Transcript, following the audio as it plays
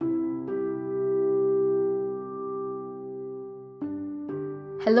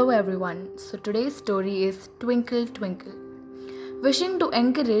Hello everyone. So today's story is Twinkle Twinkle. Wishing to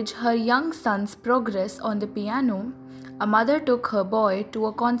encourage her young son's progress on the piano, a mother took her boy to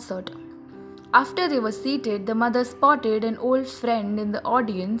a concert. After they were seated, the mother spotted an old friend in the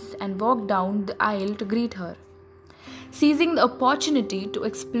audience and walked down the aisle to greet her. Seizing the opportunity to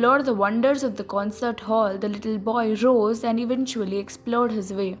explore the wonders of the concert hall, the little boy rose and eventually explored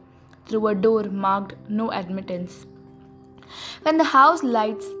his way through a door marked "No Admittance." When the house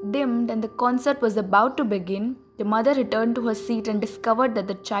lights dimmed and the concert was about to begin, the mother returned to her seat and discovered that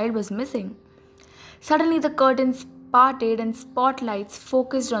the child was missing. Suddenly, the curtains parted and spotlights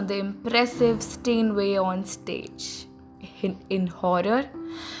focused on the impressive Steinway on stage. In horror,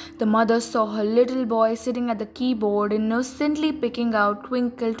 the mother saw her little boy sitting at the keyboard, innocently picking out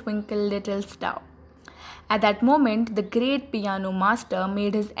 "Twinkle, Twinkle, Little Star." At that moment, the great piano master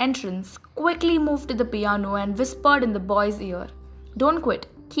made his entrance, quickly moved to the piano and whispered in the boy's ear, "Don't quit,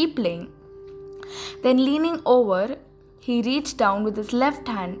 keep playing." Then leaning over, he reached down with his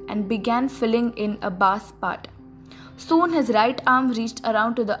left hand and began filling in a bass part. Soon his right arm reached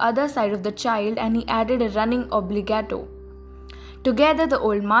around to the other side of the child and he added a running obligato. Together, the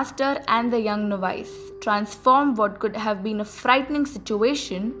old master and the young novice transformed what could have been a frightening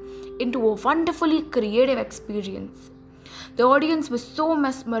situation into a wonderfully creative experience. The audience was so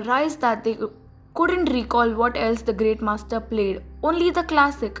mesmerized that they couldn't recall what else the great master played, only the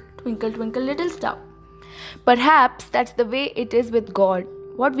classic "Twinkle, Twinkle, Little Star." Perhaps that's the way it is with God.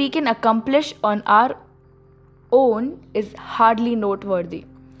 What we can accomplish on our own is hardly noteworthy.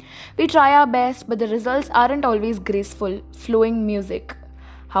 We try our best, but the results aren't always graceful, flowing music.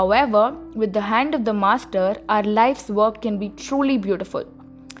 However, with the hand of the master, our life's work can be truly beautiful.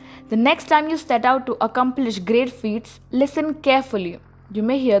 The next time you set out to accomplish great feats, listen carefully. You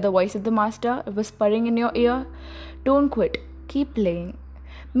may hear the voice of the master whispering in your ear, "Don't quit, keep playing."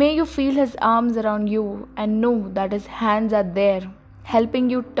 May you feel his arms around you and know that his hands are there, helping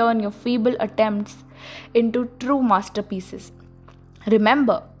you turn your feeble attempts into true masterpieces.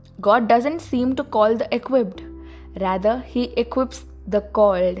 Remember, God doesn't seem to call the equipped, rather, He equips the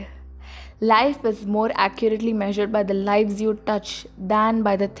called. Life is more accurately measured by the lives you touch than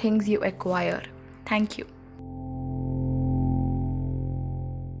by the things you acquire. Thank you.